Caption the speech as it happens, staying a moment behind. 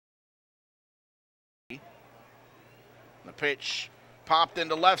The pitch popped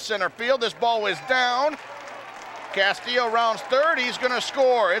into left center field. This ball is down. Castillo rounds third. He's going to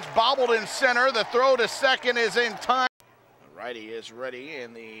score. It's bobbled in center. The throw to second is in time. The righty is ready,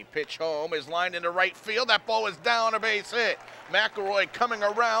 and the pitch home is lined into right field. That ball is down, a base hit. McElroy coming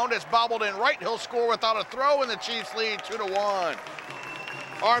around. It's bobbled in right. He'll score without a throw, and the Chiefs lead 2-1.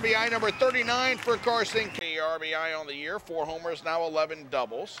 RBI number 39 for Carson. RBI on the year, 4 homers, now 11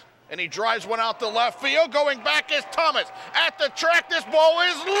 doubles. And he drives one out to left field. Going back is Thomas. At the track, this ball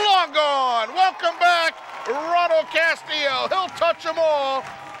is long gone. Welcome back, Ronald Castillo. He'll touch them all.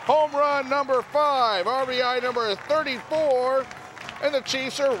 Home run number 5, RBI number 34. And the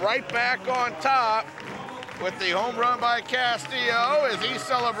Chiefs are right back on top with the home run by Castillo as he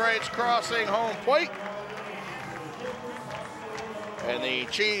celebrates crossing home plate. And the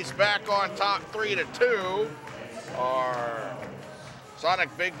Chiefs back on top 3-2. Our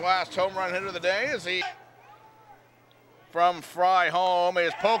Sonic Big Blast home run hit of the day as he from Fry home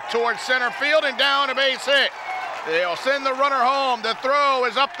is poked towards center field and down, a base hit. They'll send the runner home. The throw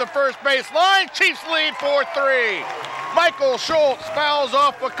is up the first base line. Chiefs lead 4-3. Michael Schulze fouls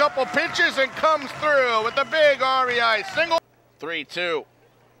off a couple pitches and comes through with a big RBI single. 3-2.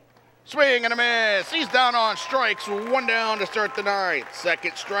 Swing and a miss. He's down on strikes. 1 down to start the 9th.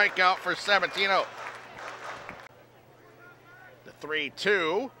 Second strikeout for Sabatino. The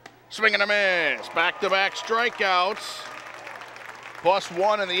 3-2. Swing and a miss. Back-to-back strikeouts.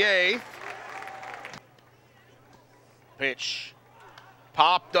 +1 in the 8th. Pitch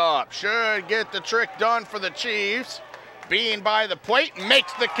popped up. Should get the trick done for the Chiefs. Bean by the plate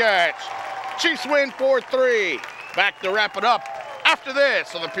makes the catch. Chiefs win 4-3. Back to wrap it up after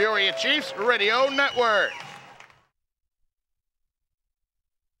this on the Peoria Chiefs Radio Network.